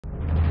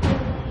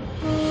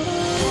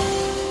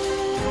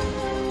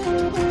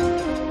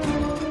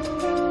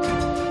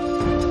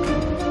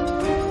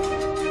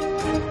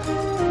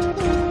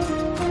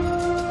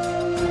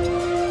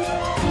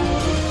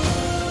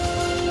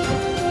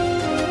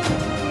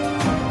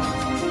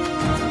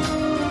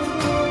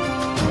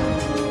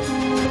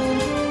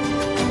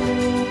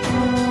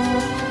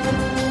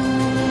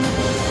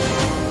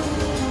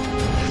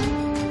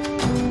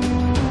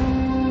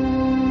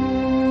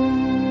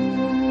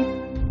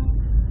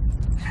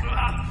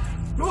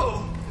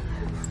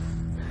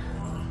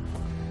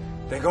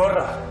Դե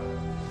գոռա,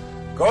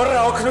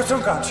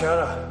 օգնություն կանչի,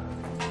 արա։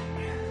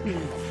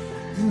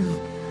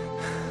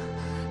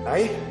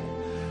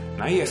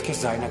 Նայի, ես քեզ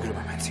ձայնագրում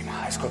եմ հենց հիմա,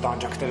 այս քո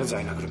տանջանքները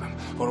ձայնագրում եմ,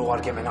 որ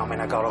ուղարկեմ են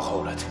ամենակարող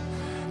հորդ։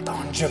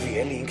 Տանջվի,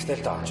 էլի ինքն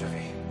էլ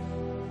տանջվի։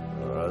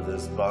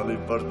 Դες բանի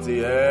պրծի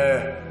է,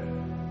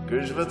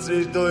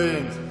 գժվծիր դու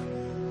ինձ։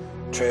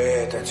 Չէ,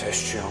 տենց ես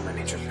չի ամեն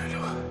ինչ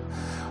ելնելու,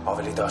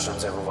 ավելի դաշան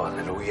ձևով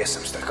արնելու ու ես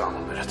եմ ստեղ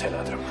կանոնները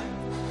թելադրում։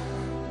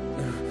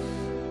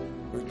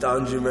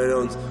 Տանջի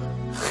մերոնց,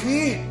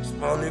 Խի,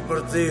 սպանի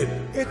պրծի։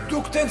 Էդ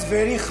դուք տենց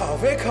վերին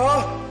խավեք, հա,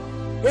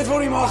 էդ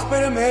որ իմ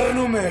աղբերը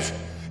մեռնում էր,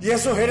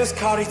 ես ու հերս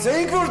քարից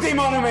էինք, որ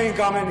դիմանում էինք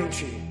ամեն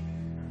ինչի։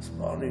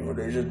 Սպանի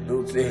վրեժը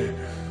դուցի։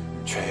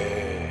 Չէ,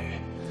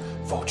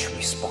 ոչ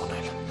մի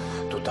սպանել,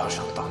 դու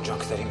դաշան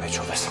տանջանքների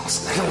մեջով ես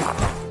անցնել։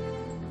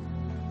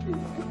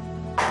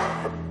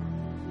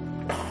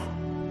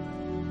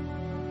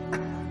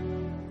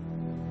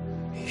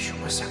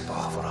 Հիշում ես այն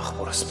պահը, որ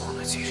աղբորը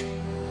սպանեցիր։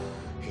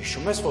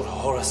 Հիշում ես, որ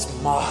հորս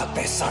մահը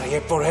տեսար,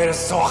 երբ որ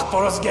հերս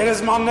աղբորս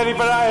գերեզմանների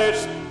վրա էր։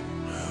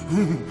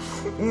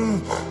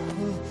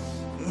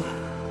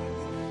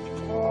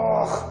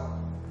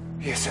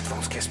 Ես էդ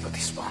ոնց քեզ պետք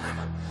է սպանեմ,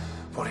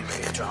 որ իմ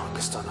խիղճը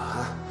հանգստանա,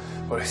 հա,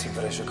 որ ես իմ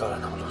վրեժը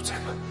կարանամ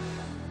լուծեմ,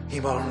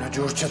 իմ արունը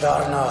ջուր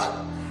չդառնա։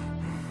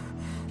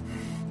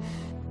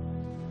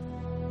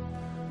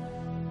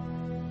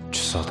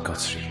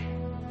 Չսատկացրի,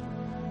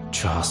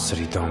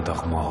 չհասցրի դանդաղ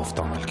մահով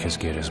տանել քեզ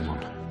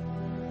գերեզման,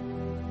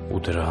 ու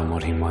դրա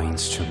համար հիմա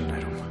ինձ չեմ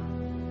ներում,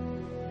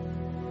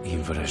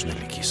 իմ վրեժն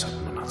էլի կիսատ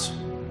մնաց։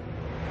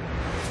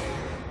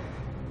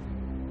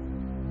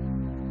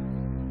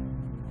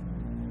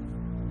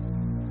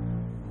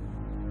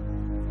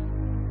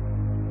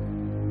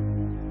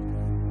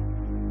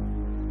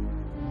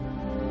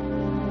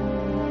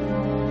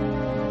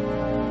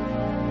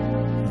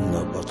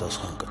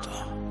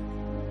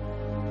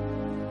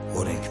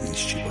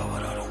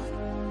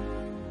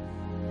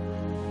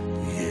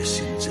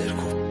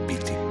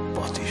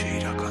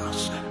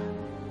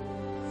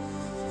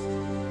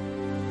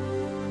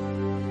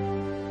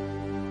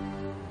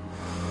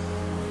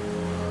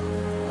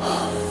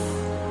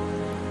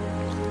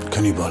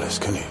 Քանի բալես,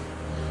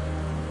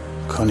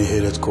 քանի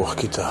հերդ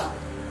կողքի տա,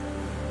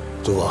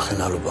 դու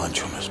վախենալու բան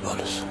չունես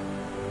բալես,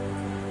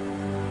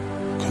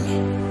 քանի։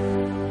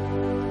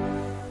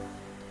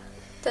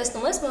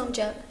 Տեսնում ես, մամ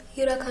ջան,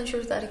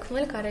 յուրաքանչյուր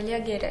տարիքում էլ կարելի է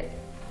գերել։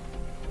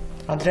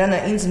 Ադրյանը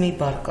ինձ մի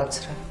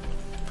բարկացրա։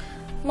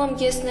 Մամ,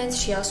 ես նենց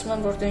չի ասում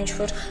եմ, որ դու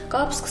ինչ-որ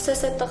կապ սկսես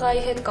այդ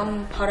տղայի հետ կամ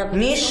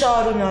հարաբերություն։ Մի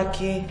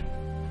շարունակի,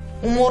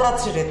 ու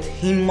մոռացիր այդ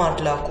հիմար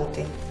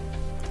լակուտին։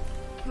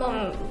 Մամ,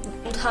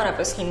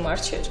 ընդհանրապես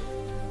հիմար չէր։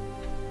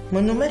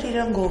 Մնում էր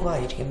իրան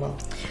գովայր հիմա։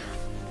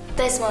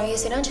 Տես մամ,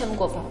 ես իրան չեմ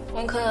գովում,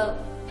 ինքը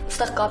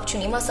ստեղ կապ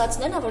չունի, իմ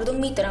ասածն են, որ դու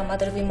մի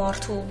տրամադրվի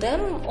մարդու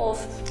դեմ, ով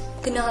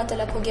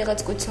գնահատել է քո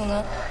գեղեցկությունը։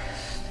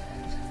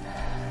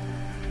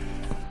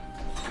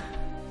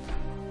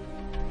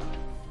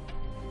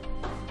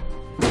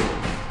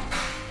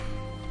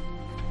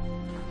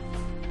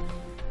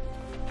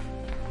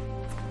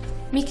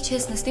 Մի քիչ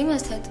ես նստի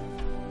մեզ հետ։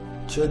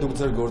 Չէ, դուք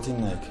ձեր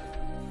գործինն եք։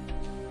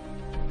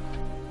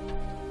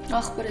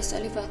 Ախպերս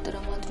էլի վատ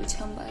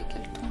տրամադրությամբ ա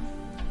եկել տուն։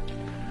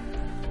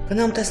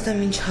 Գնամ տեսնեմ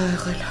ինչ ա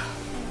եղել։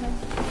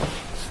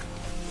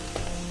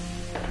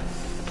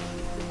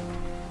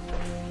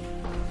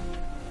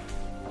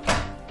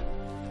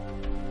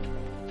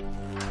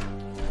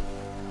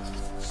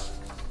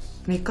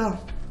 Միկա,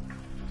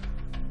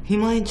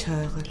 հիմա ինչ ա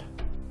եղել։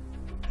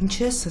 Ինչ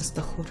ես ես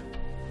տխուր։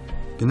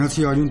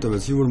 Գնացի արյուն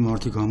տվեցի, որ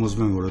մարդիկ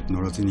համոզվեն, որ այդ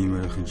նորածին իմ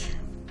երեխին չի։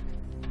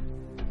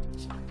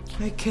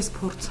 Այ քեզ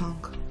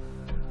փորձանք։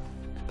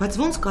 Բայց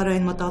ոնց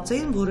կարային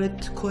մտածեին, որ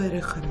այդ քո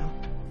երեխան է։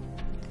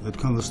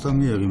 Այդքան վստահ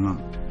մի եղի, մամ։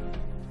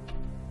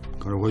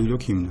 Կարող է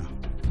իրոք իմն է։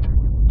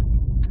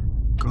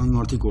 Կան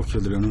մարդիկ,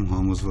 ովքեր դրանում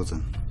համոզված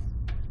են։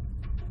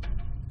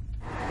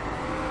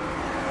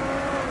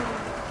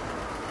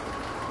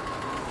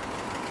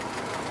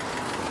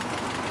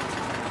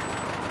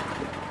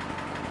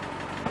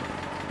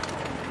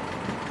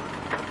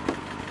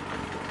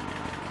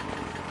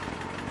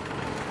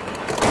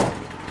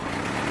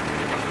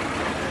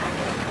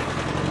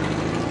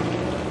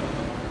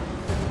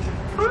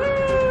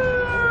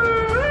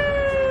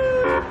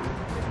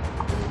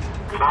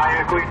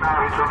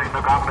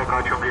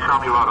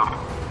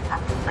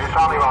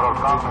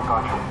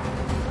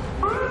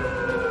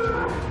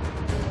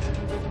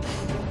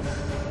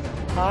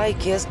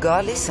 Հայք, ես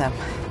գալիս եմ,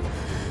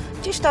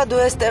 ճիշտ է դու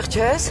էստեղ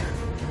չես,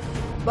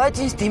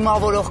 բայց ինձ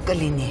դիմավորող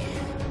կլինի։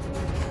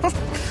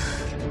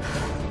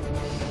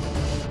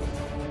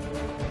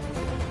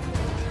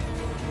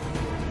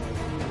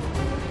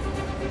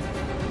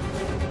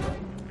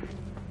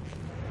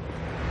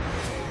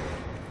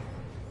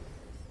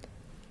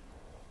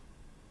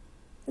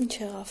 Ինչ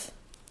եղավ,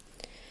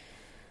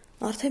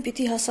 արդեն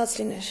պիտի հասած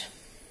լիներ։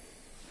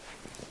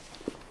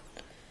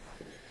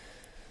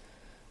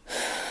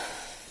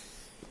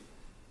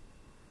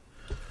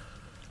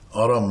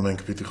 Արամ,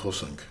 մենք պիտի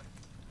խոսենք։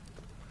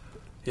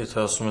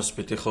 Եթե ասում ես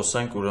պիտի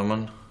խոսենք,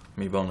 ուրեմն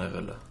մի բան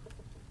եղել է։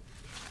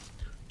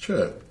 Չէ,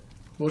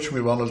 ոչ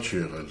մի բան էլ չի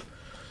եղել։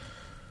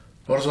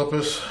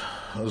 Պարզապես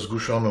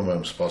զգուշանում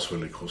եմ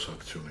սպասվելիք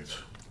խոսակցությունից։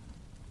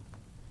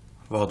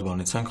 Վատ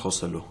բանից ենք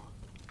խոսելու։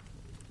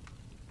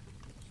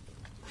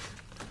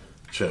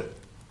 Չէ,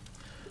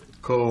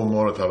 քո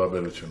մորդ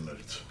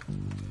հարաբերություններից։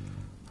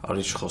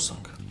 Արի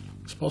չխոսանք։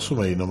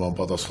 Սպասում էի նման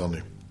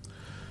պատասխանի։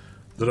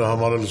 Դրա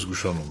համար էլ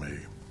զգուշանում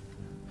էի։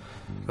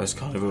 Բայց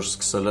քանի որ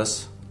սկսել ես,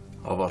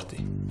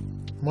 ավարտի։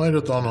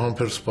 Մայրդ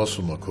անհամբեր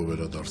սպասում է քո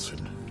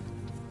վերադարձին։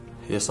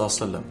 Ես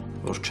ասել եմ,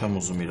 որ չեմ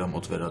ուզում իր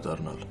մոտ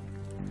վերադառնալ։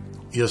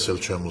 Ես էլ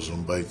չեմ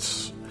ուզում, բայց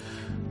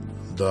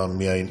դա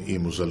միայն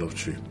իմ ուզելով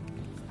չի։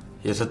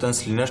 Եթե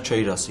տենց լիներ,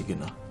 չէիր ասի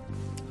գնա։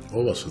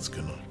 Ով ասաց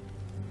գնա։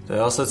 Դե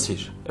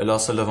ասացիր, էլ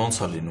ասելը ոնց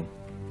է լինում։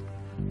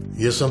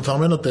 Ես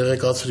ընդամենը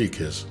տեղեկացրի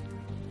քեզ։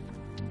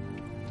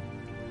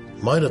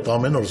 Մայրդ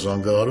ամեն օր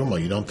զանգահարում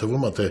է, իրան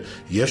թվում է, թե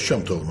ես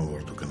չեմ թողնում,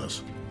 որ դու գնաս։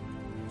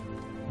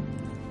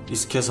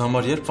 Իսկ քեզ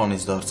համար երբ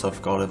բանից դարձավ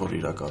կարևոր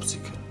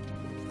իրակարծիքը։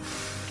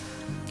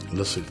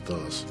 Լսիր,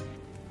 տաս։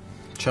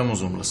 Չեմ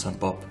ուզում լսեմ,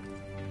 պապ։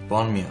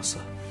 Բան մի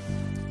ասա։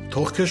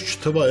 Թող քեզ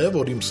չթվա է,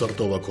 որ իմ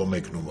սրտով է քո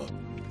մեկնումը։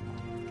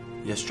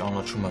 Ես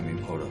ճանաչում եմ իմ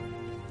հորը։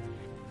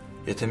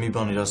 Եթե մի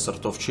բան իր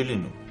սրտով չի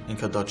լինում,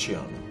 ինքը դա չի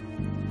անում։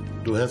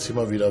 Դու հենց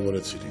հիմա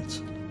վիրավորեցիր ինձ։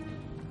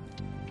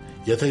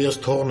 Եթե ես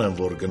թողնեմ,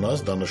 որ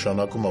գնաս, դա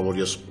նշանակում է, որ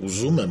ես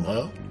ուզում եմ,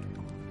 հա։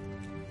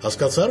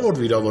 Հասկացար, որ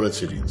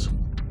վիրավորեցիր ինձ։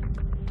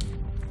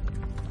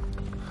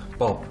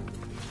 Պապ,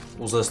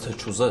 ուզես թե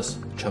չուզես,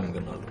 չեմ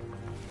գնալու։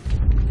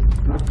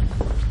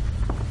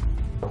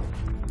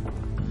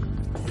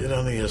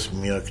 Երանի ես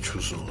միակ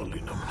չուզողը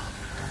լինում։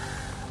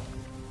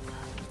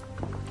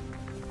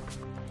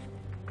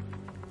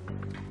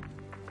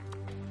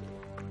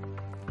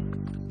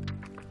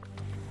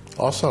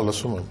 Ասա,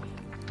 լսում եմ։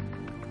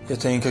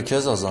 Եթե ինքը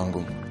քեզ է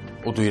զանգում,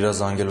 ու դու իր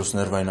զանգելուց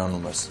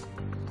ներվայնանում ես,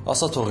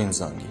 ասա թող ինձ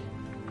զանգի։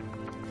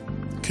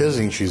 Քեզ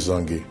ինչի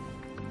զանգի։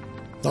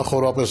 Նա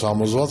խորապես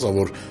համոզված է,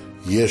 որ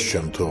ես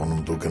չեմ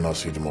թողնում դու գնաս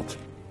իր մոտ։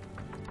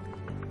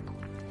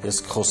 Ես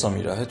կխոսամ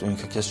իր հետ ու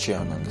ինքը քեզ չի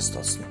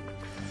անհանգստացնում։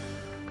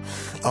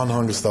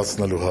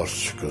 Անհանգստացնելու հարց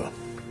չկա։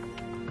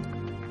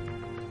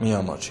 Մի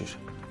ամաչիր։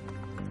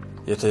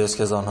 Եթե ես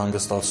քեզ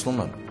անհանգստացնում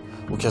եմ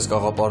ու քեզ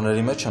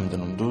կաղապարների մեջ եմ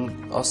դնում, դու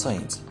ասա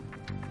ինձ։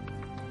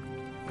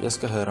 Ես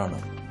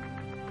կհեռանամ։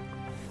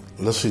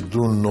 Լսի,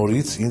 դու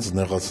նորից ինձ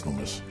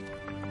նեղացնում ես։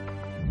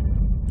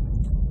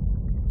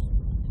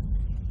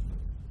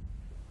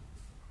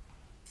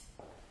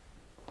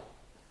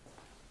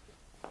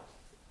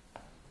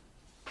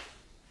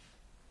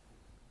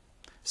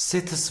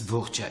 Սեթս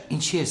ողջ է,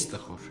 ինչի ես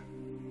տխուր։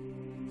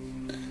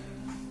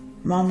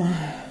 Մամա,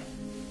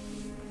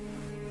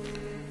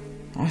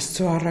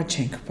 Աստծո առաջ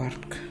ենք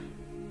պարտք։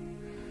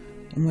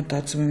 Ու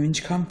մտածում եմ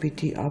ինչքան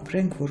պիտի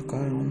ապրենք, որ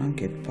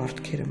կարողանանք այդ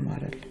պարտքերը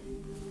մարել։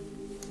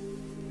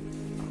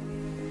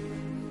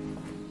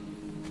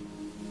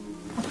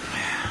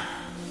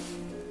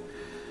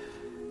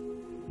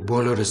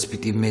 Բոլորս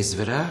պիտի մեզ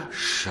վրա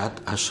շատ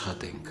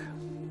աշխատենք։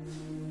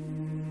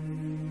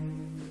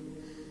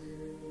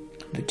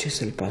 Դու չես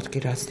էլ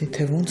պատկերացնի,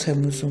 թե ոնց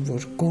եմ ուզում,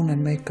 որ գոնե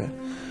մեկը,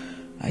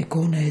 այ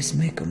գոնե ես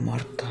մեկը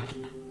մարդ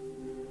դառնա։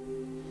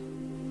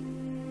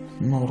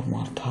 Նոր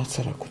մարդ,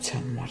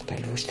 հասարակության մարդ,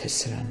 այլ ոչ թե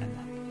սրա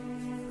նման։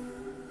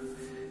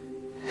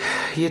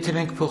 Եթե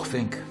մենք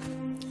փոխվենք,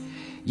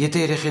 եթե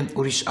երեխեն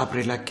ուրիշ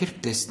ապրելակերպ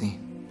տեսնի,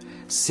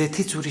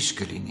 սեթից ուրիշ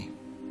կլինի։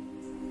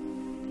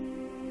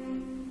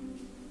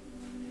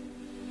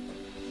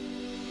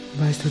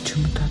 Բայց դու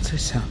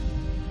չմտածես, հա։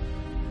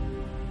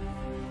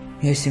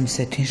 Ես իմ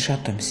սեթին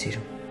շատ եմ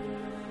սիրում։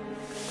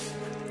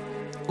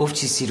 Ով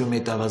չի սիրում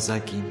այդ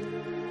ավազակին,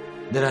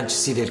 նրան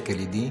չսիրել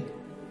կլինի։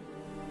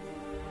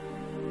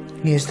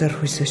 Ես դեռ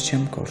հույսս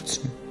չեմ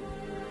կորցնում։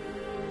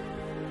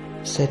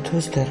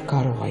 Սեթոս դեռ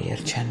կարող է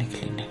երջանիկ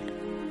լինել։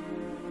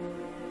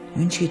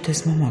 Ինչի տես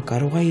մամա,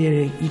 կարող է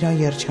իր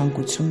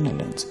երջանկությունն էլ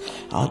ինձ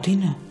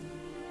ադինը։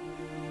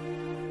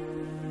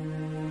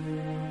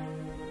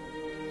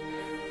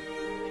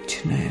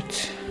 Չնայած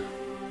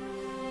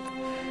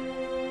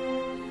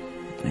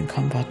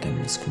այնքան վատ եմ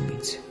զգում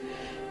ինձ։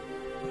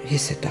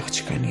 Ես այդ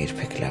աղջկան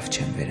երբեք լավ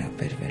չեմ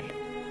վերաբերվել։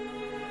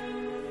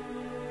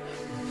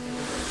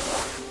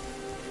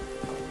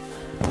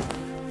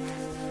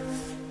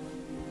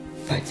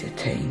 Բայց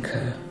եթե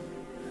ինքը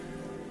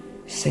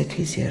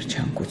սեթից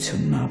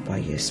երջանկությունն է, ապա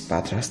ես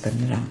պատրաստ եմ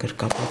նրան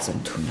գրկապած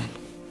ընդունել։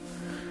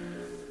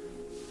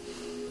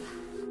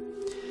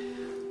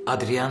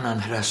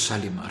 Ադրիանան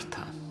հրաշալի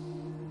մարդ է։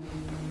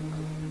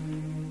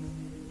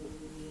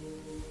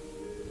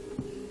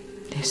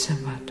 Ես եմ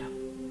վատը։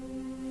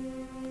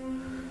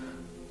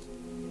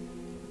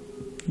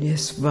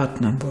 Ես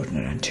վատն եմ, որ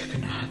նրան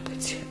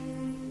չգնահատեցի։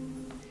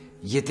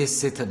 Եթե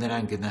սեթը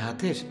նրան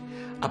գնահատեր,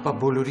 ապա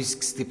բոլորիս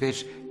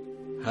կստիպեր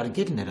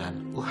հարգել նրան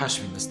ու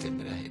հաշվի նստել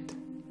նրա հետ։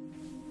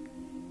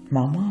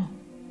 Մամա,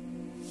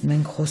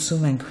 մենք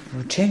խոսում ենք,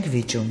 որ չենք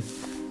վիճում,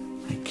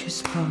 այ քեզ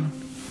բան։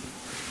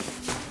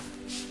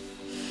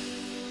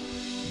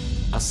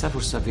 ասա,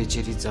 որ սա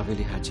վեճերից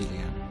ավելի հաճելի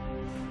է։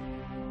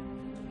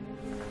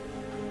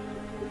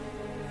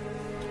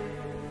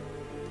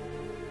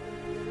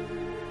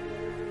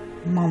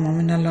 Մամ,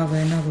 ամենալավը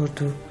այն է, որ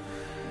դու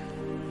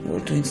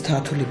ինձ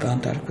Թաթուլի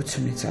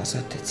բանտարկությունից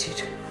ազատեցիր։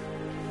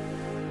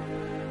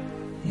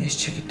 Ես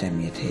չգիտեմ,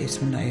 եթե ես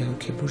մնայի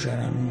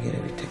հոգեբուժարանում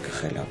երևի թե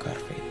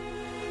կխելագարվեի։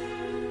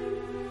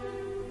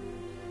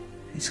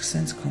 Իսկ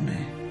սենց գոնե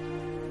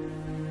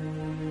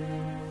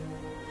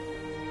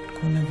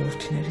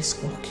որդիներիս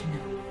կողքին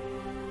եմ։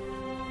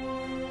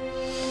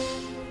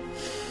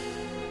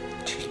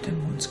 Չգիտեմ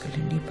ոնց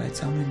կլինի, բայց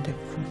ամեն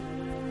դեպքում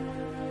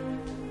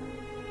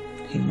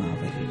հիմա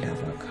ավելի լավ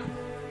է քան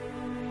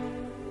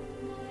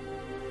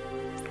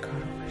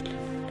կարող էր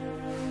լինել։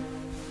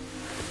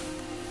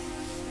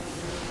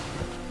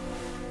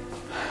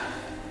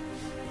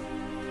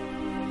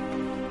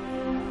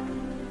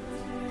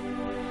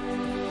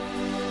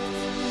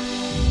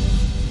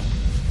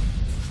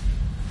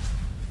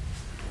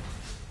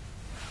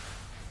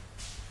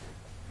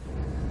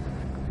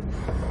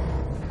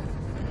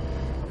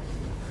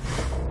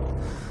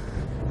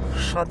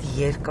 Շատ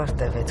երկար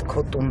տևեց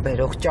քո տուն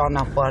բերող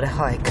ճանապարհը,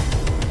 Հայկ։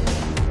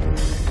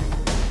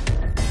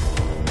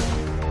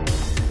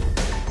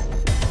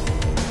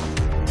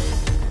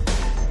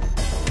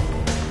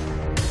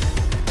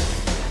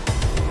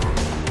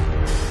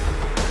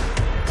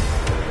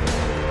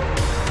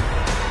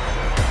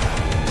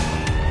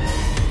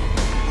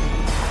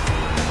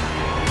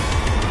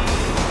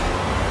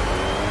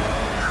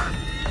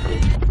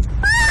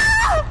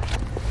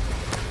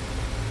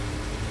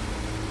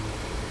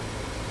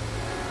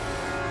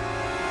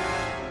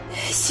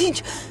 Ինչ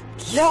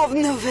լավ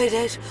նվեր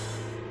էր։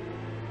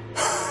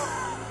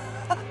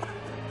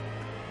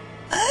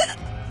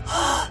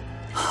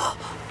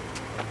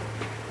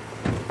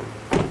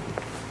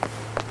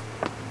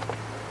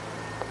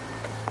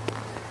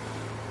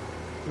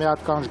 Մի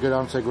հատ կանչ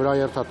գրանցեք, վրա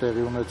երթա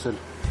տեղի ունեցել։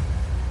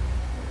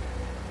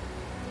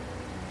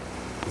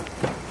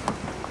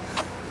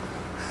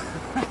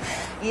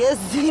 Ես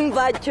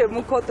զինված չեմ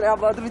ու քո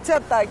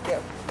տրամադրության տակ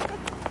եմ։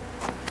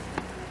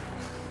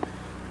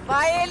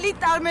 Բայելի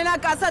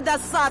տարմենակ ասա դա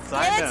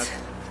սատկեց։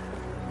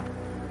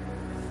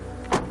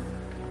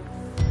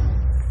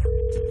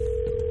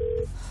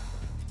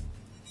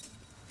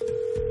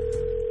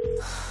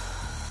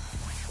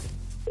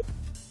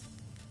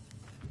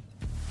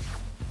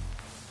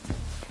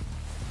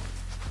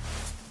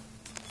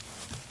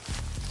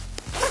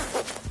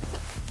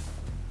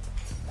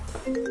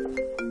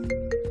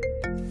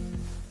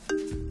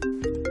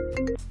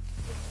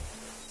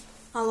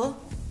 Ալո։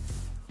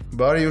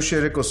 Բարի ուշ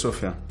երեկո,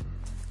 Սոֆիա։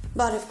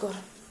 Բարև Գոր։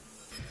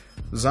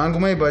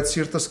 Զանգում էի, բայց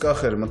սիրտս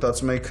կախ էր,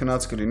 մտածում էի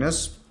քնած կլինես,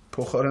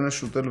 փոխարենը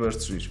շուտել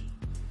վերցրիր։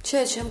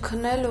 Չէ, չեմ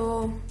քնել ու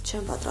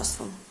չեմ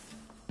պատրաստվում։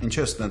 Ինչ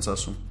ես տենց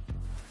ասում։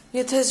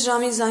 Եթե այս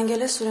ժամին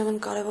զանգել ես,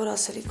 ուրեմն կարևոր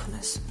ասելիք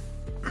ունես։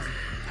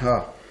 Հա։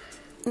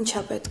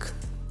 Ինչա պետք։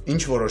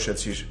 Ինչ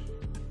որոշեցիր։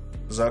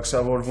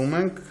 Զաքսավորվում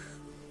ենք։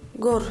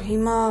 Գոր,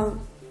 հիմա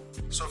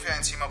Սոֆիա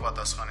ինձ հիմա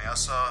պատասխանի,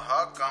 ասա հա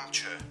կամ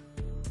չէ։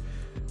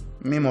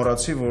 Մի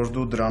մոռացի, որ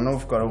դու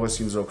դրանով կարող ես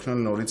ինձ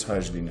օգնել նորից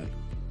հայր լինել։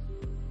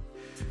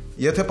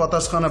 Եթե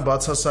պատասխանը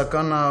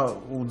բացասական է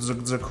ու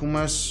ձգձգում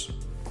ես,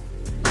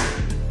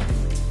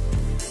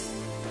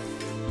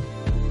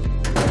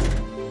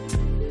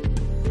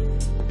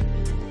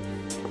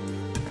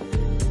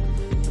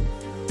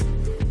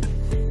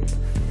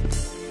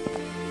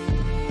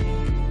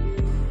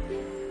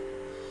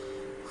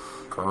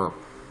 Կա։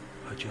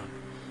 Հաջան։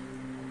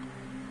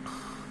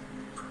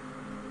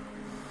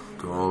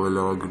 Դու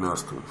ավելի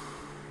գնաս դու։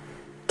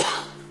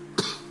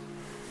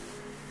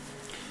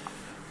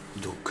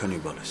 Դու քնի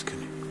բալես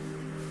քնի։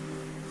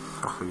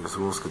 Ախր ես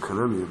ոնց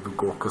կքնեմ, երբ դու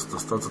կողքս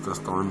նստած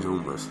ես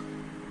տանջում ես։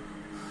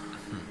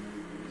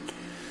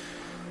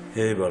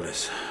 Եй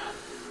բալես։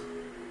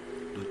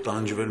 Դու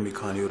տանջվել մի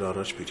քանի օր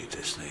առաջ պիտի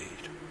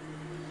տեսնեիր։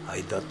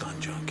 Այ դա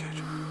տանջանք էր։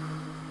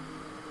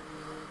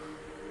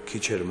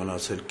 Քիչ էր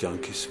մնացել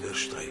կյանքիս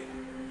վերջ տայի։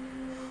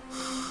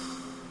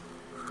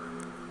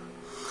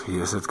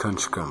 Ես այդքան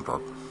չկամ,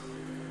 պապ։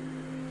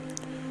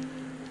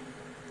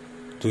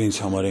 Դու ինձ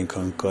համար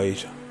այնքան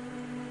կայր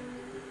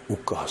ու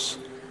կաս,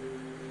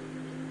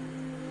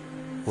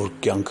 որ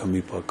կյանքը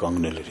մի պա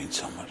կանգնել էր ինձ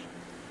համար։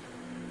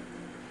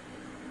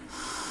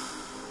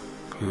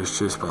 Ես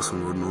չի սպասում,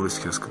 որ նորից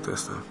քեզ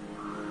կտեսնեմ։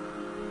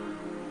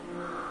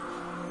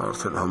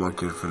 Արդեն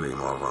համակերպվել էի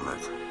Մաղան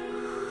հետ։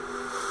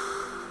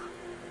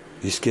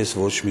 Իսկ ես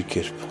ոչ մի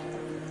կերպ,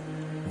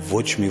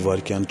 ոչ մի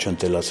վարքյան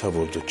չընտելացա,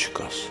 որ դու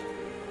չկաս։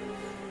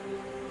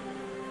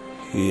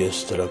 Ես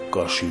դրա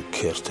կաշին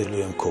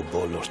քերթելու եմ քո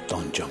բոլոր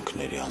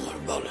տանջանքների համար,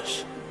 բալես։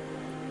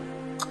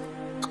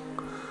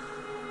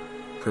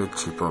 Պետք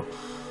չի, պապ։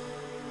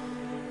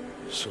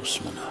 Սուս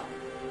մնա։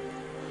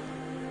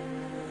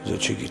 Դու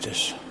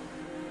չգիտես։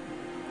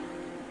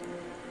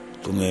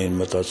 Դու միայն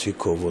մտածի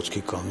քո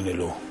ոտքի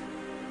կանգնելու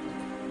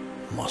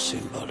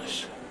մասին, բալես։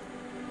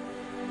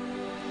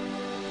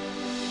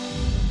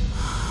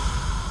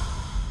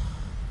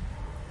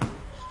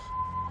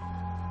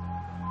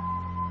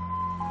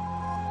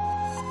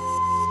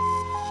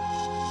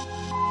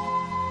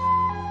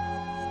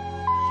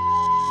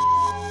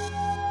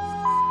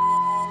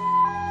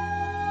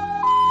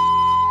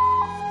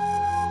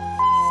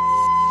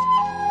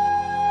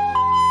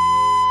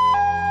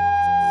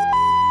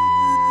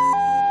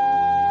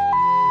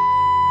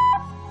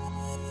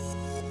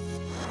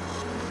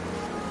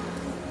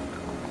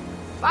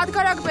 շատ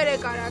կարակ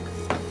բերեք արագ։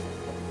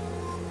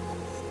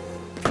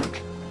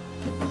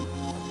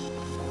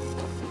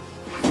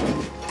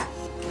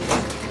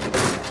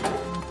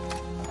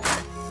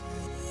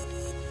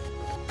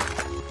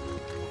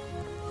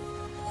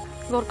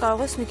 Որ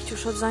կարող ես մի քիչ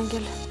ուշոտ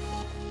զանգել։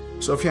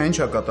 Սոֆիա, ինչ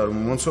է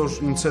կատարում, ոնց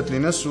որ ինձ հետ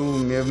լինես ու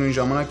միևնույն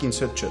ժամանակ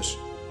ինձ հետ չես։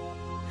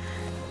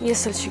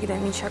 Ես էլ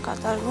չգիտեմ ինչ է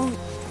կատարվում,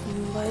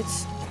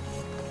 բայց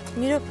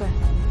մի րոպե։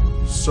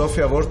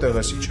 Սոֆիա,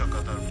 որտեղ ես, ինչ է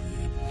կատարվում։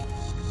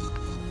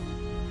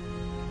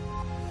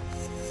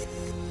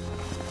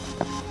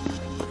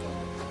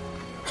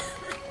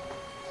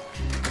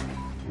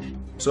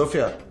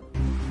 Սոֆիա։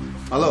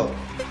 Ալո։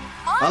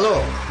 Ալո,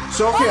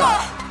 Սոֆիա։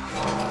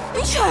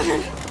 Ինչ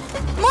արել։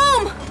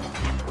 Մամ!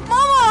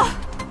 Մամա!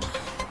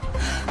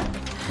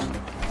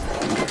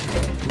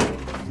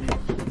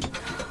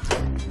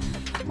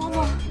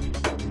 Մամա։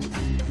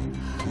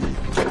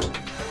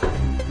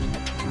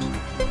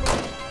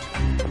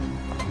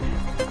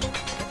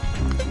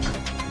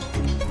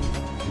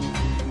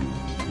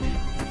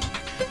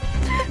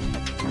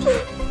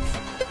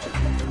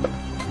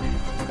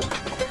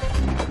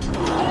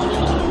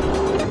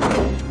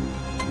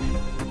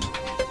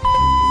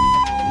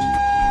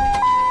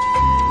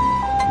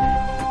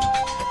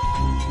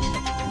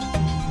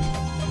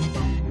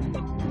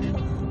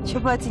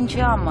 Բայց ինչի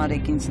համար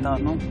եք ինձ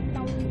տանում։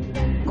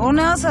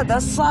 Գոնե ասա, դա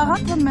սաղա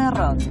թե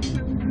մեռած։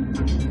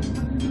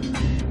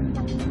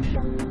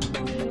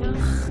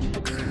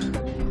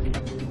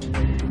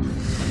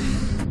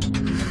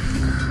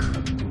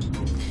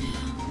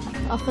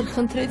 Ախր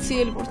խնդրեցի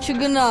էլ, որ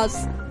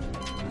չգնաս։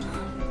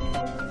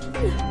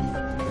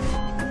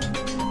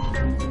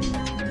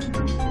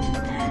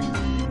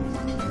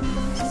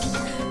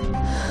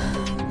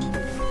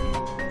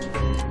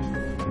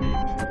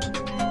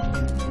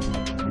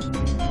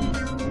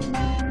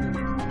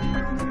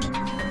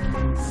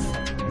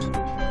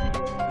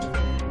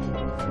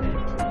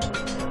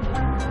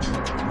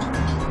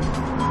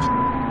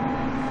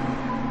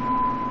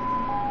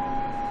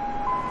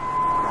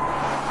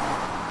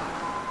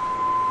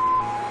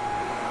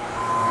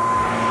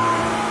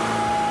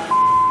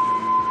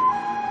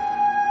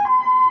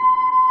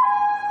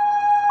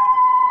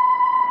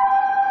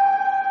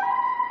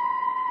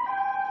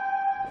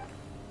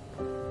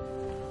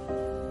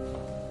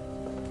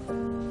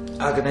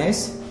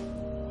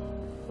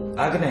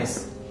 Ագնես,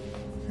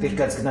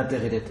 վիրկած գնա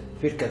տեղիր հետ,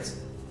 վիրկած։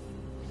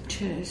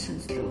 Չէ, ես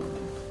ինձ լող։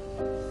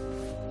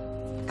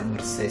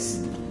 Կմրսես։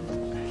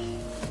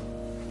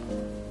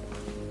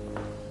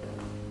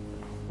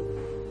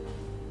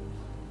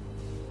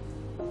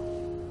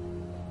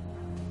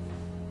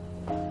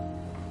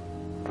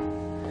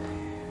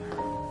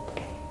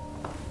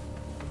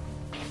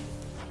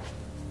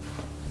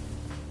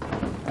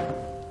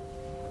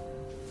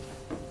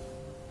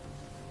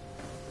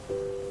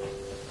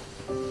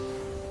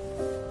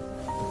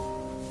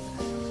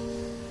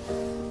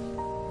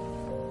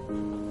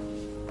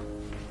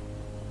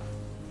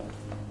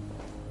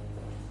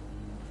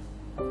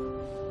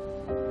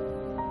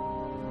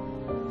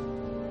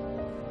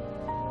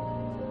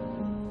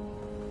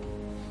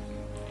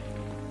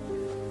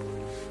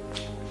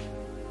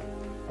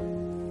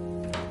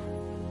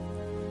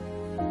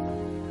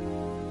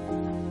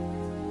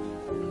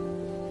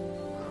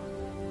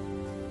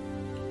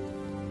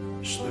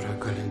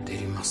 Շնորհակալ եմ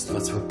Տեր իմ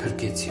Աստված, որ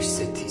փրկեցիր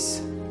Սեթիս,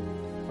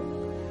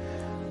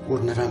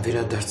 որ նրան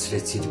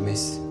վերադարձրեցիր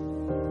մեզ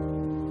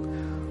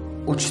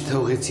ու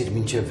չթողեցիր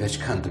մինչև վերջ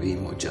քանդվի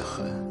իմ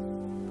օջախը։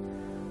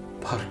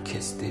 Փառք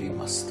քեզ Տեր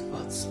իմ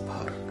Աստված,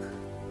 փառք։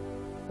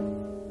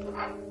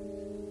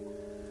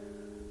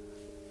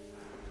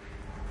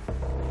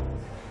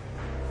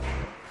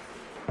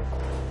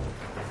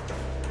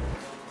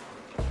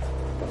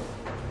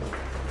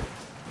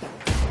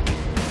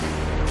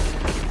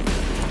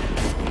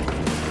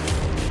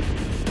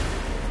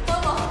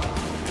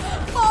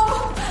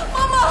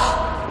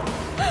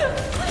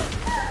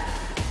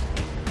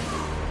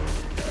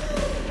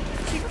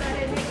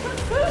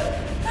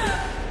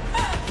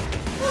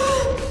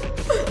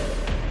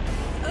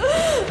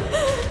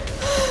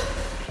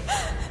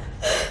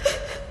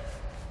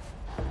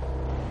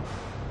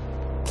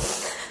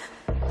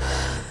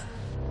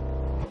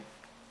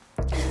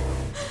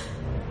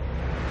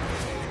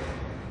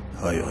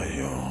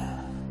 Այո,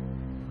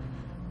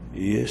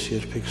 ես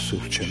երբեք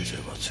սուրճ չեմ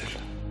ձևացել,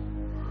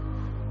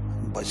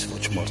 բայց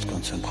ոչ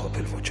մարդկանց եմ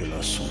խաբել, ոչ էլ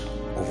Աստծուն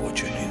ու ոչ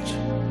էլ ինձ։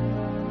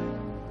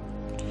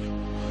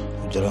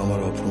 Ու դրա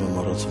համար ապրում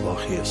եմ առանց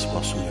վախի և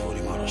սպասում եմ,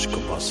 որ իմ առաջ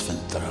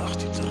կբացվեն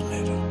տրախտի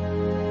դռները։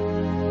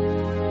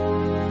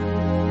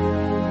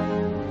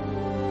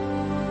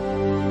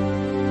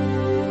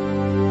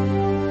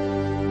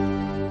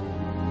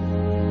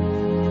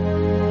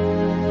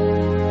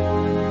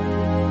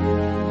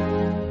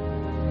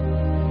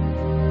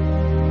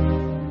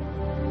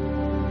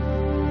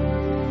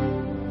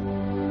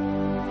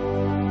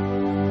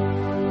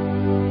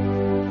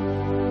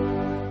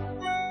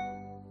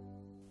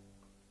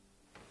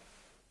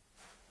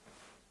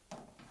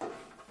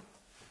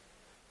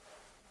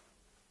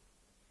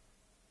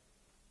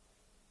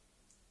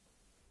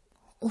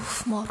 Ուֆ,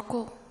 Մարկո,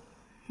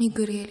 մի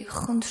գրի էլի,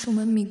 խնդրում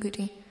եմ մի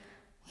գրի։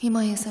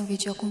 Հիմա ես այն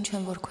վիճակում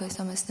չեմ, որ քո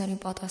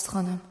SMS-ներին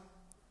պատասխանեմ։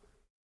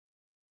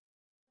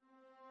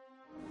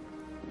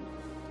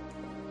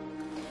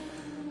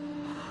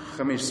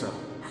 Խմիր սա։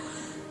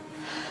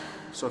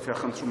 Սոֆիա,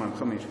 խնդրում եմ,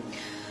 խմիր։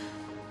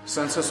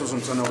 Սենց ես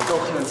ուզում ծնողդ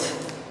օգնել։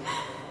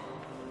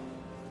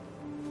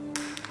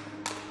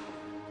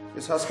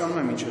 Ես հասկանում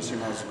եմ ինչ ես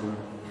իմ ազգում։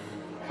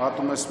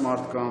 Հատում ես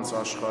մարդկանց,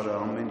 աշխարհը,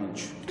 ամեն ինչ։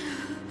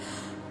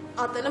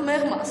 Ատելը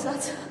մեղմ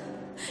ասաց։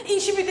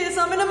 Ինչի պիտի ես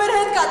ամենը մեր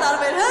հետ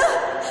կատարվեր, հա։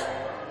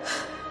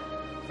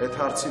 Այդ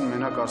հարցին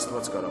մենակ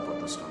Աստված կարա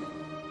պատասխանի։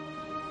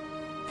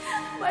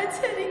 Բայց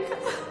Հերիկա,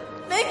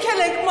 մենք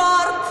էլ ենք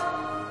մարդ։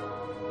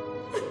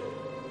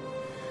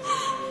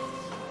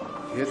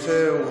 Եթե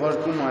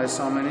ուղարկում այս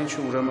ամեն ինչը,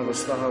 ուրեմն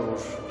վստահ է,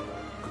 որ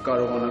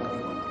կկարողանաք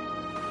դիմանալ։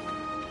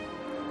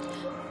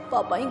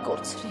 Պապային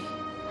կորցրի։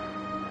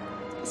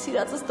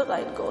 Սիրածս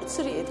տղային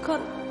կորցրի,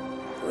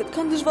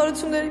 այդքան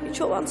դժվարությունների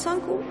միջով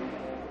անցանք ու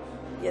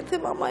եթե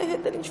մամայի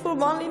հետ էլ ինչ-որ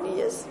բան լինի,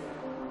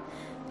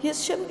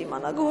 ես չեմ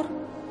դիմանա գոր։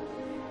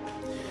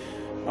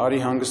 Արի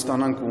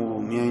հանգստանանք ու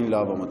միայն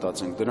լավը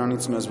մտածենք,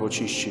 դրանից մեզ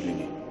ոչինչ չի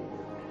լինի։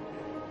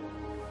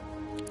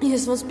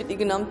 Ես ոնց պիտի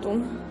գնամ տուն։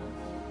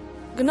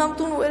 Գնամ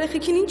տուն ու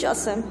երեխեքին ինչ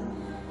ասեմ,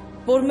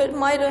 որ մեր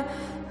մայրը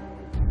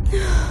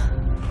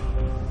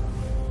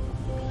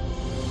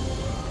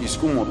Իսկ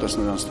ում մոտ ես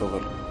նրանց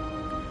թողել։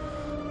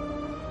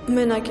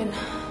 մենակ են։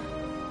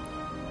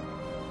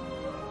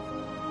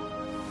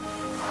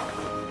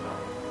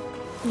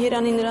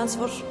 Երանի նրանց,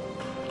 որ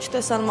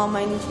չտեսան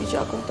մամային ինչ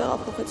վիճակում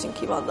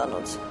տեղափոխեցինք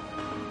հիվանդանոց։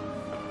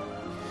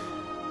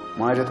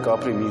 Մայրդ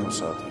կապրի մի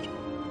հուսադիր։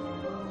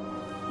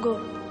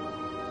 Գոր,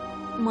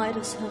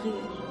 մայրս հղի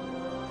էր։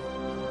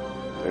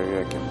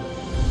 Տեղյակ եմ։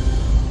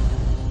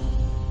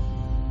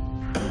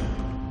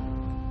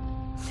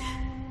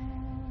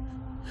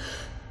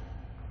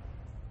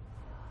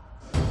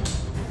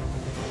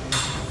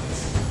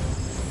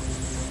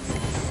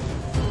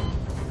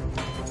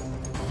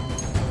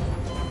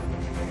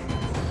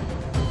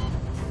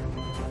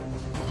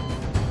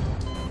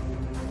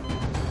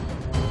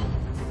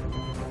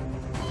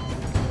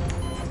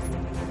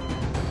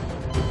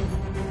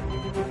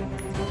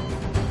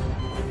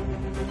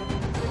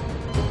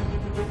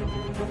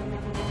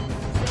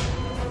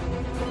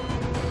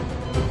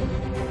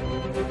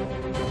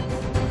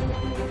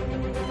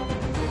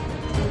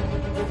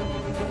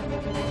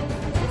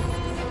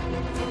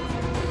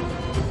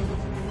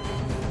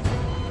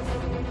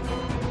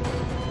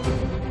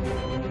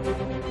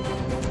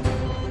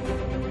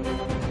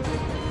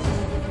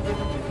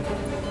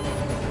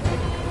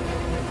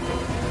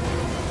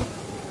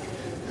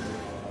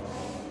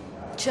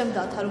 Չեմ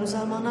դադարում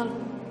զարմանալ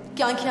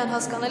կյանքի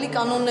անհասկանալի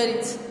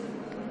կանոններից։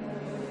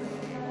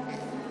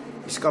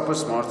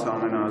 Իսկապես մարդը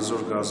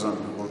ամենահզոր գազան,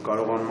 որ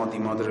կարողանում է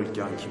դիմադրել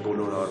կյանքի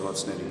բոլոր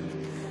հարվածներին։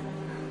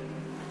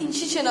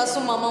 Ինչի չեն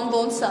ասում մաման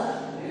ոնց է։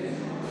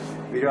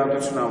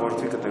 Վիրահատությունը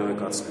ավարտի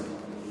կտեղեկացնեմ։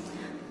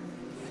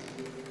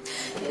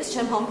 Ես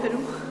չեմ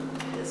համբերում։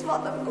 Ես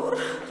վատ եմ գոր։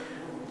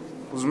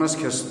 Ուզում ես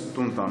քեզ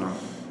տուն տանեմ։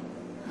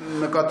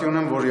 Նկատի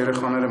ունեմ, որ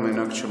երեխաները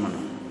մենակ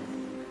չմնան։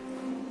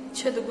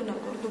 Չէ դու գնա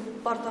գոր, դու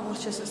պարտավոր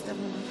չես այստեղ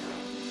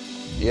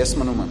մնում։ Ես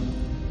մնում եմ։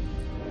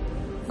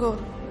 Գոր,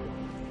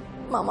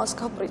 մամաս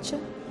կապրի, չէ։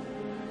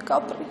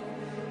 Կապրի։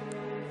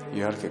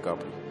 Իհարկե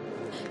կապրի։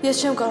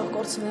 Ես չեմ կարող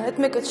կորցնել,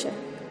 այդ մեկը չէ։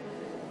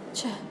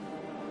 Չէ։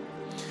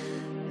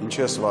 Ինչ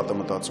ես վատը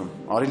մտածում։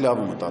 Արի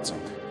լավը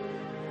մտածենք։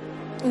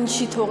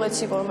 Ինչի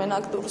թողեցի, որ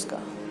մենակ դուրս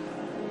գա։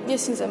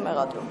 Ես ինձ եմ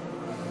մեղադրում։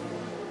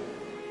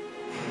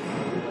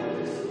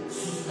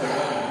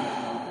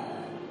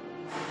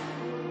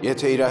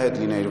 Եթե իրա հետ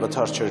լինեիր,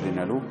 վթար չէր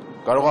լինելու,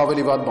 կարող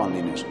ավելի վատ բան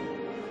լիներ։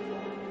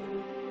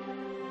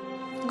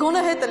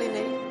 Գոնե հետը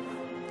լինեի։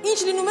 Ինչ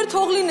լինում էր,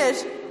 թող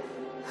լիներ։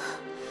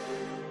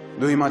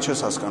 Դու հիմա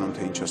չես հասկանում,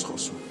 թե ինչ ես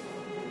խոսում։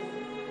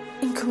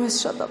 Ինքım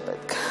ես շատ է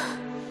պետք։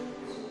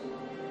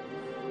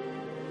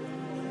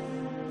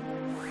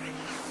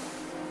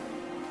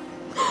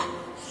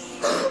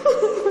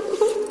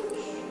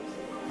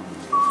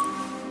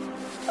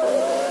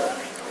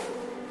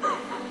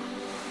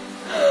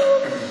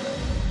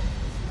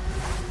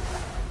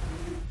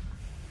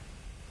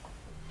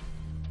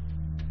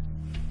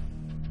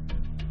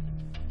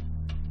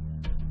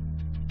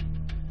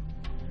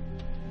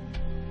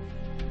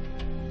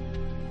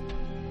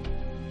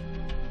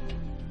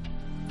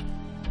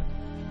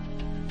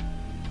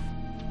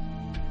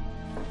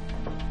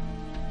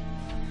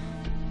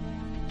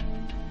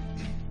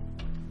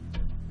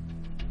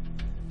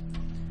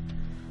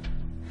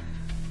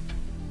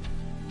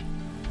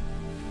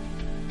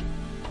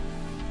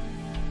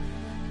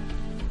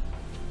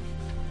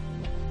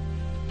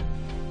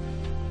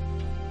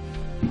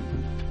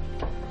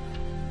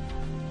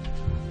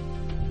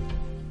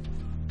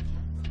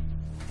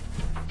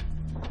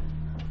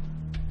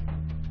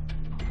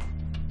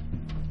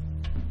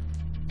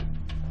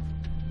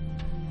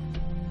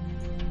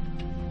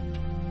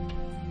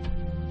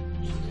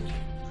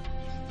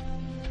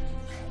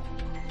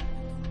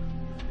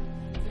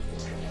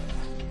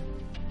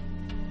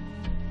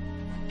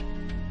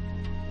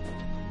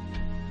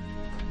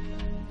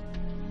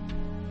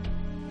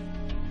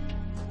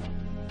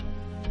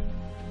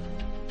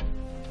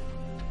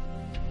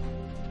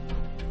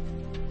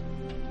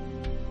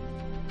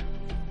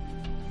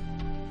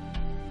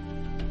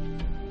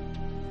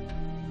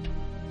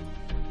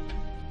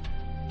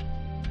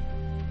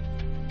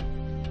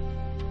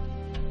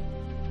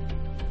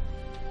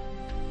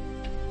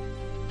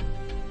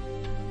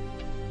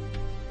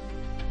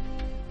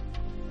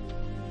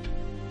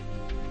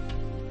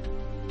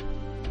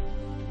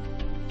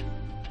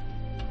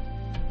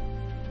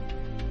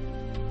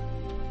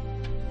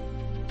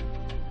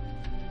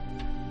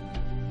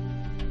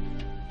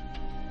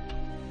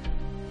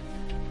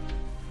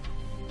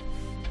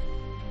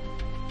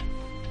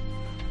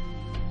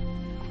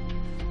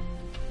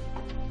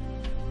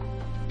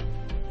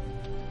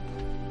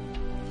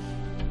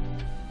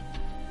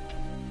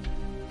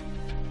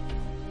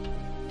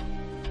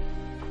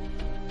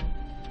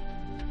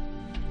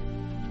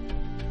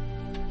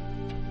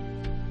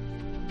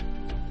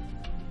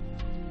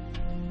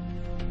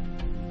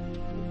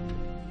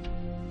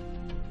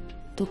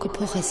 Դու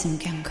կփոխես իմ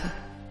կյանքը։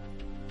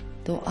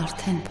 Դու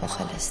արդեն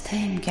փոխել ես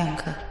թե իմ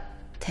կյանքը,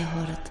 թե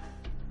հորդ։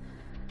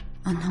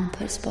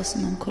 Անհամբեր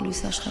սպասում եմ քո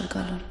լույս աշխարհ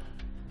գալուն։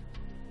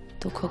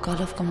 Դու քո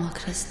գալով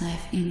կմաքրես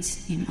նաև ինձ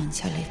իմ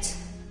անցյալից։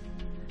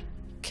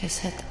 Քեզ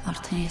հետ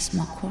արդեն ես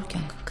մաքուր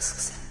կյանք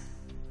կսկսեմ։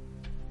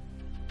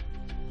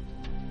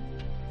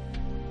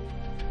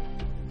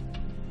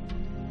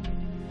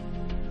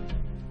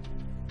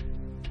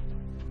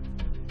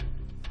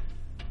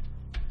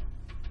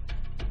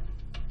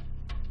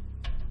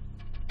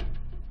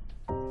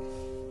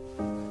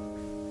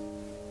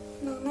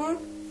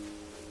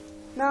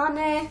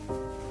 Նանե։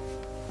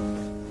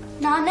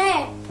 Նանե։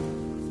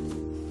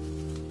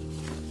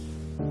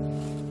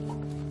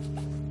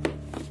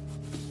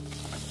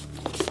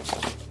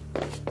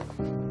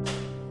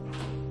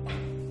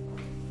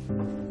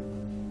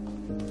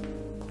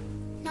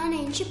 Նանե,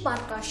 ինչի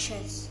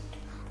պարկաշես։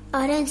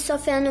 Արեն,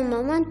 Սոֆյան ու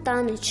մաման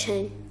տանը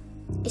չեն։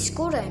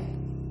 Իսկ ուր են։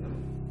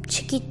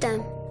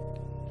 Չգիտեմ։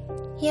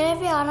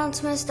 Երևի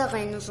առանց մեզ տեղ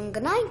են ուզում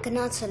գնային,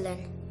 գնացել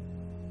են։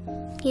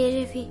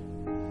 Երևի։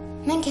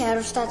 Մենք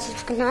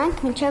հեռուստացույց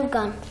գնանք, մինչև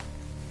գան։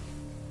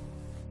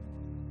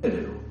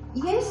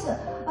 Ես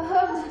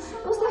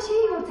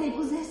ոստաշեի որ թեյ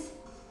կուզես։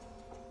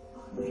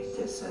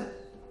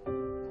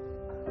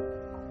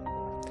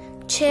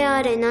 Չէ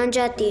Արեն,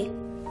 անջատի։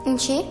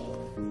 Ինչի։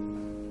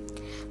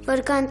 Որ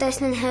կան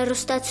տեսնեն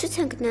հեռուստացույց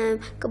ենք նայում,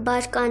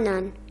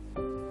 կբարկանան։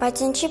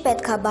 Բայց ինչի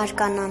պետքա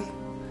բարկանան։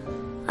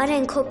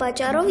 Արեն, քո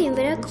պատճառով իմ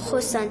վրա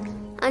կխոսան։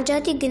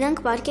 Անջատի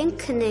գնանք պարկենք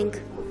քնենք։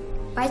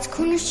 Բայց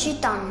քունս չի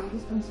տանում։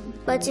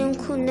 Բայց իմ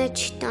քունն է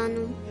չի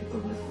տանում։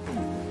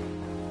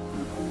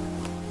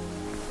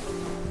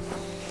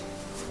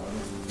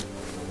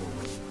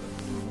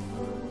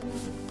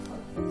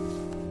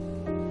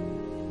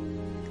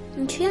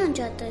 Ինչի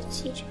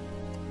անջատեցիր։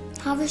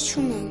 Հավես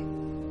չունեմ։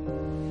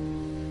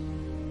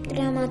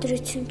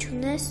 Տրամադրություն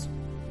չունես։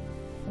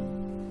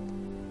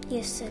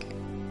 Ես էլ։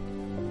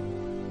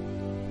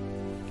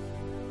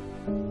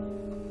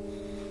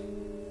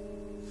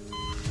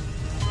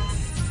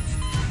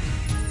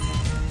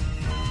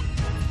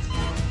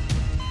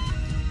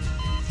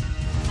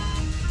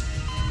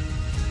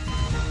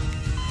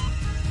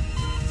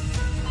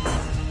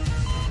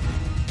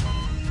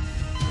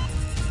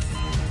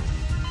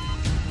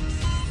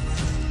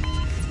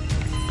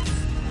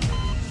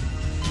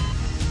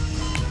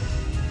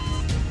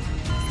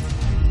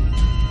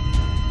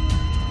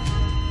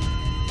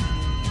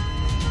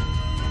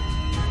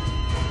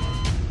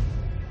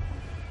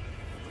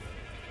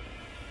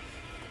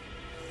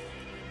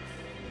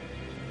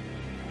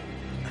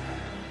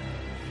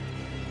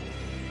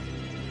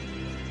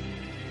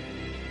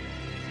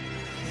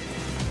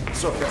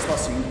 Սոֆիա,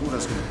 սպասի, ուր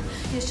ես գնում։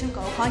 Ես չեմ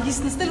կարող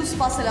հանգիստ նստել ու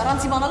սպասել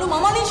առանց իմանալու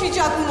մաման ինչ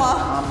վիճակում է։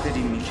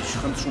 Ամտերի մի քիչ,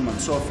 խնդրում եմ,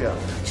 Սոֆիա։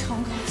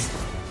 Չեմ գալիս։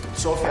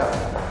 Սոֆիա։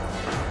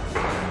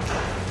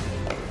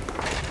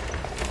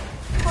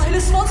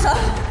 Այլս ո՞նց է։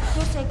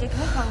 Դուրս եկեք,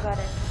 մի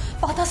խանգարեք։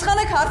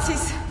 Պատասխանեք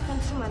հարցիս։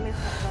 Խնդրում եմ, մի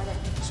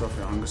խանգարեք։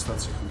 Սոֆիա,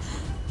 հանգստացի,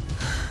 խնդրում։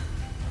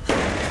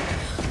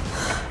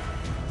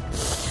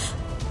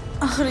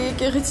 Ախր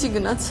եկեղեցի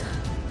գնաց։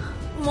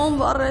 Մոմ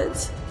վառեց։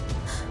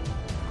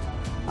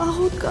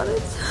 Աղոտ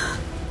կարեց։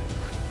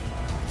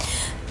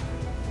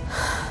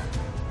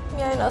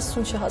 Միայն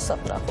Աստծուն չհասավ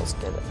նրա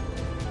խոսքերը։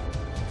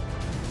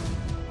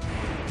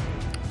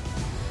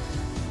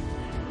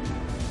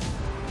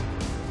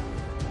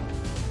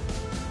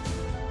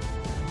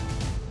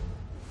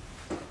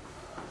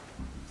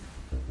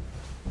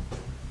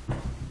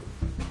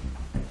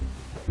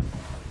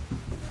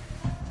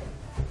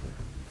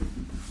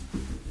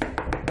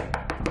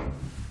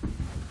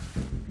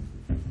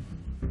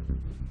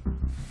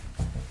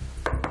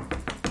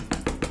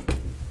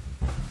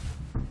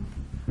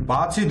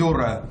 Բացի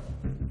դուռը։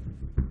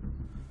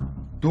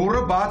 Դուռը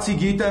բացի,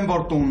 գիտեմ,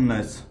 որ տունն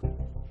ես։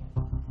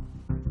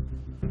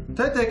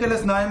 Թե եկել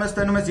ես նայում ես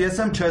տենում ես, ես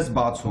եմ չես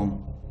բացում։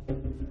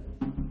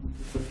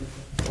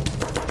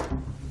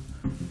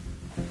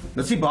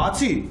 Լսի,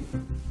 բացի։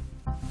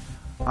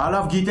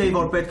 Հալավ գիտեի,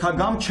 որ պետքա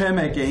գամ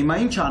չեմ եկե, հիմա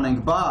ինչ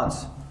անենք,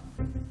 բաց։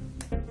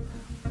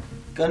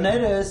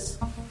 Կներես։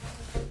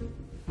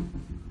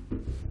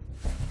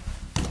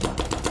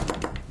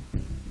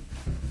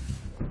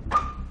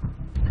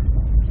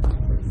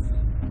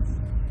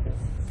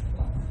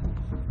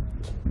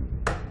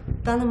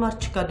 Տանը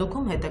մարդ չկա, դուք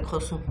ում հետ եք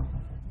խոսում։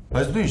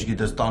 Բայց դու ինչ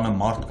գիտես, տանը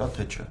մարդ կա,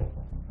 թե չէ։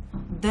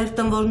 Դեռ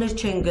տնվորներ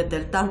չեն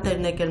գտել, տան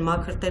տերն եկել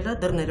մաքրտել է,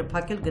 դռները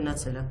փակել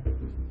գնացել է։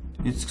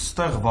 Իսկ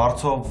ստեղ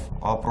վարձով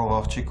ապրող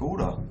աղջիկը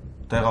ուր է,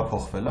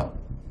 տեղափոխվել է։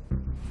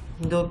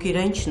 Դուք իր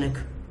ինչն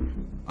եք։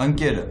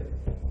 Ընկերը։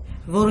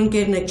 Որ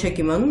ընկերն եք չեք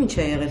իմանում ինչ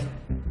է եղել։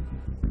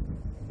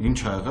 Ինչ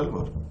է եղել,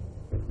 որ։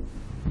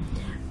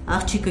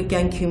 Աղջիկը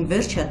կյանքին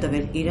վերջ է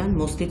տվել իրան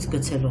մոստից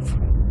գցելով։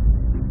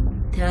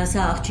 Թե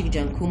ասա աղջիկ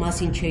ջան, քու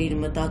մասին չէիր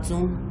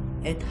մտածում,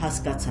 այդ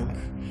հասկացանք։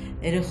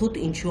 Երեխուդ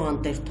ինչու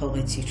անտեր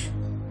թողեցիր։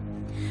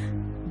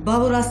 Բա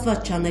որ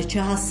Աստված չաներ,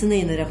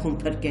 չհասցնեին երեխուն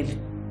փրկել։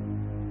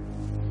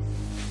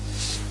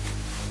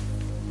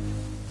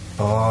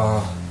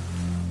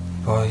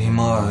 Բա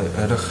հիմա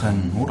երեխեն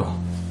ուր է։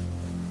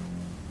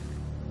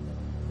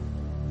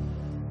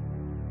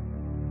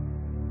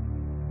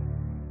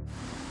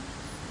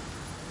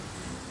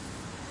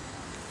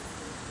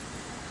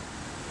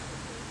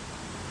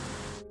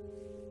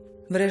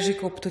 Վրեժի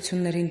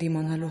կոպտություններին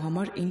դիմանալու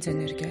համար ինձ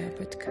էներգիա է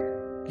պետք,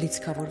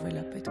 լիցքավորվել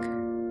է պետք։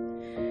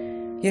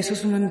 Ես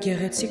ուզում եմ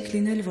գեղեցիկ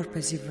լինել,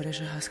 որպեսզի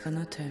վրեժը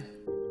հասկանա, թե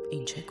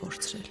ինչ է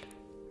կորցրել։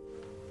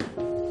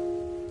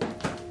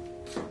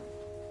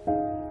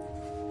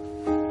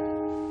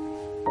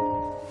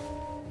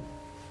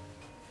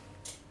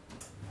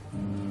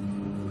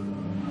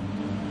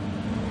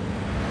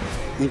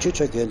 Ինչի՞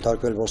 չեք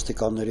ենթարկվել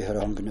ոստիկանների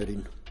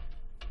հրահանգներին։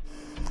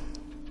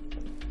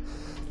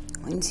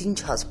 Ինձ ինչ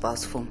է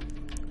սպասվում։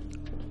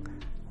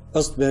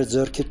 Ըստ մեր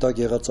ձեռքի տակ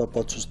եղած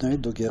ապացույցների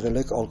դուք եղել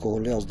եք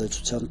ալկոհոլի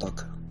ազդեցության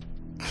տակ։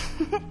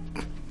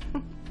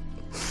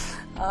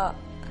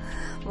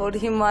 Որ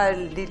հիմա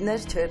էլ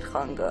լիներ չէր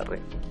խանգարի։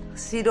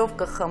 Սիրով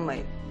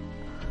կխմեի։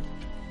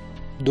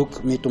 Դուք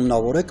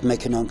միտումնավոր եք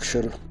մեքենան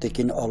քշել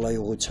տիկին Ալայի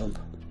ուղությամբ։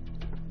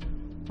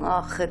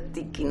 Ախ, այդ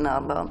տիկին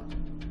Ալան։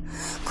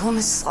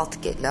 Գոնե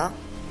սատկել, հա։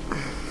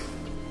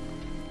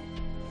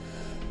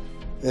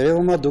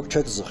 Երևում է դուք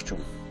չեք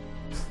զղջում։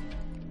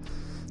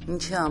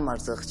 Ինչի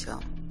համար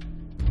զղջամ։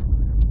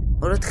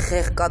 Որ այդ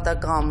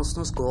խեղկատակը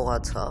ամուսնուս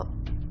գողացա,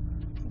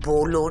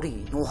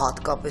 բոլորին ու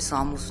հատկապես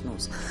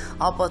ամուսնուս,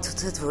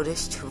 ապացուցեց, որ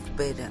ես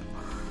չբերեմ,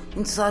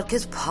 ինձ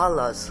սարքեց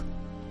փալաս,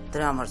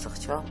 դրա համար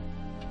զղջամ։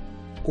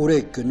 Ուր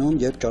եք գնում,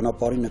 երբ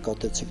ճանապարհին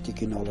նկատեցիք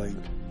տիկին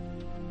Ալային։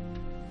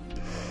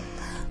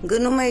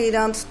 Գնում է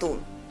իրանց տուն,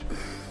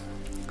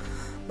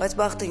 բայց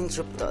բախտը ինձ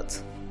ժպտաց,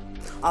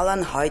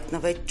 Ալան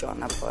հայտնվեց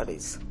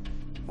ճանապարհից,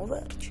 ու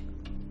վերջ։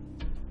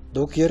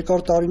 Դուք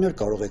երկար տարիներ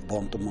կարող եք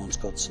բանտում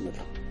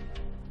անցկացնել։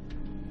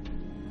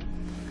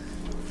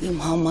 Իմ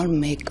համար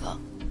մեկ է։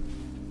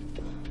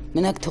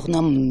 Մենակ թող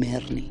նա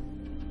մեռնի,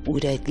 ու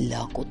իր այդ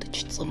լակոտը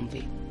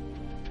չծնվի։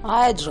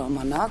 Այդ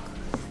ժամանակ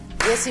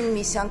ես իմ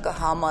միսիան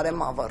կհամարեմ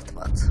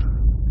ավարտված։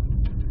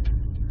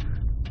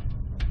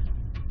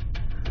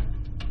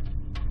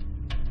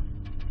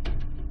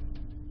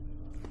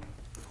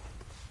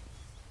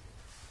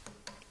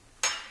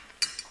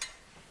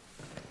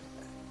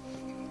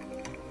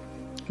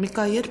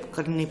 Միկա, երբ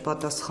կլինի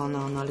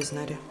պատասխանը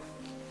անալիզները։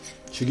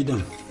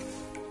 Չգիտեմ։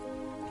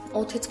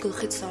 Օդից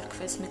գլխից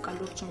սարքվեց, Միկա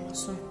լուրջ եմ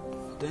ասում։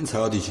 Տենց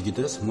հադի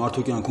չգիտես,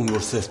 մարդու կյանքում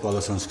որ սես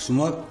պալասան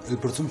սկսում է, էլ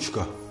բրծում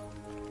չկա։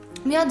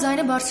 Մի հատ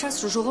ձայնը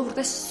բարձրացրու,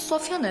 ժողովուրդ, էս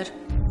Սոֆյան էր։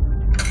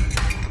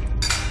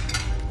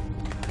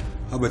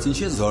 Հա, բայց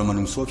ինչի՞ ես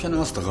զարմանում, Սոֆյան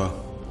աս տղա։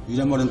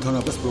 Իր համար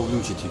ընդհանրապես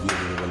պրոբլեմ չի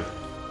TV-ը եղել։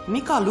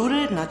 Միկա,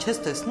 լուրերն ա,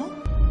 չես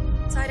տեսնում։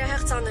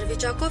 Ծայրահեղ ծանր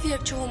վիճակով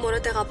երգչուհու մորը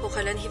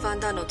տեղափոխել են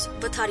հիվանդանոց,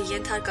 վթարի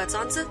ենթարկած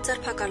անձը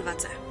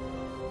ձերբակալված է։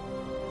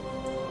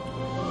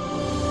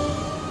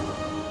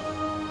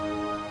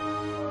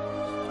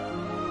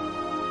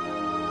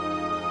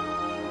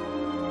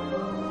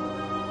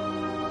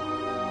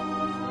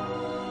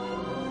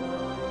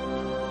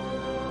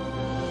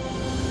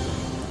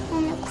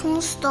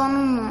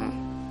 Ստանում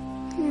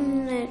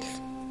եմ։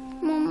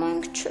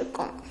 Մամանք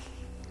չկան։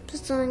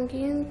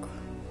 Զանգենք։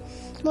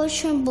 Ոչ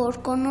չեմ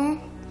բորկանա։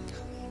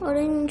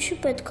 Արեն ինչի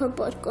պետք է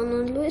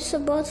բարկանան, լույսը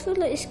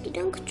բացվել է, իսկ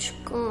իրանք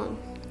չկան։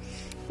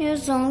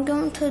 Ես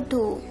զանգեմ, թե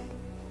դու։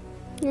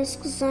 Ես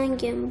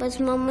կզանգեմ, բայց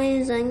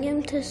մամային զանգեմ,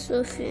 թե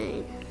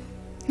Սոֆիային։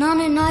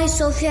 Նանե, նայ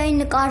Սոֆիայի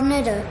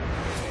նկարները։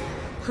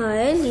 Հա,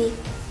 էլի։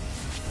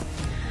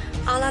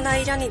 Ալանա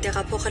Իրանի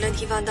տեղափոխել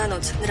են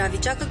հիվանդանոց, նրա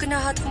վիճակը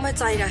գնահատվում է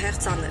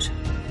ծայրահեղ ծանր։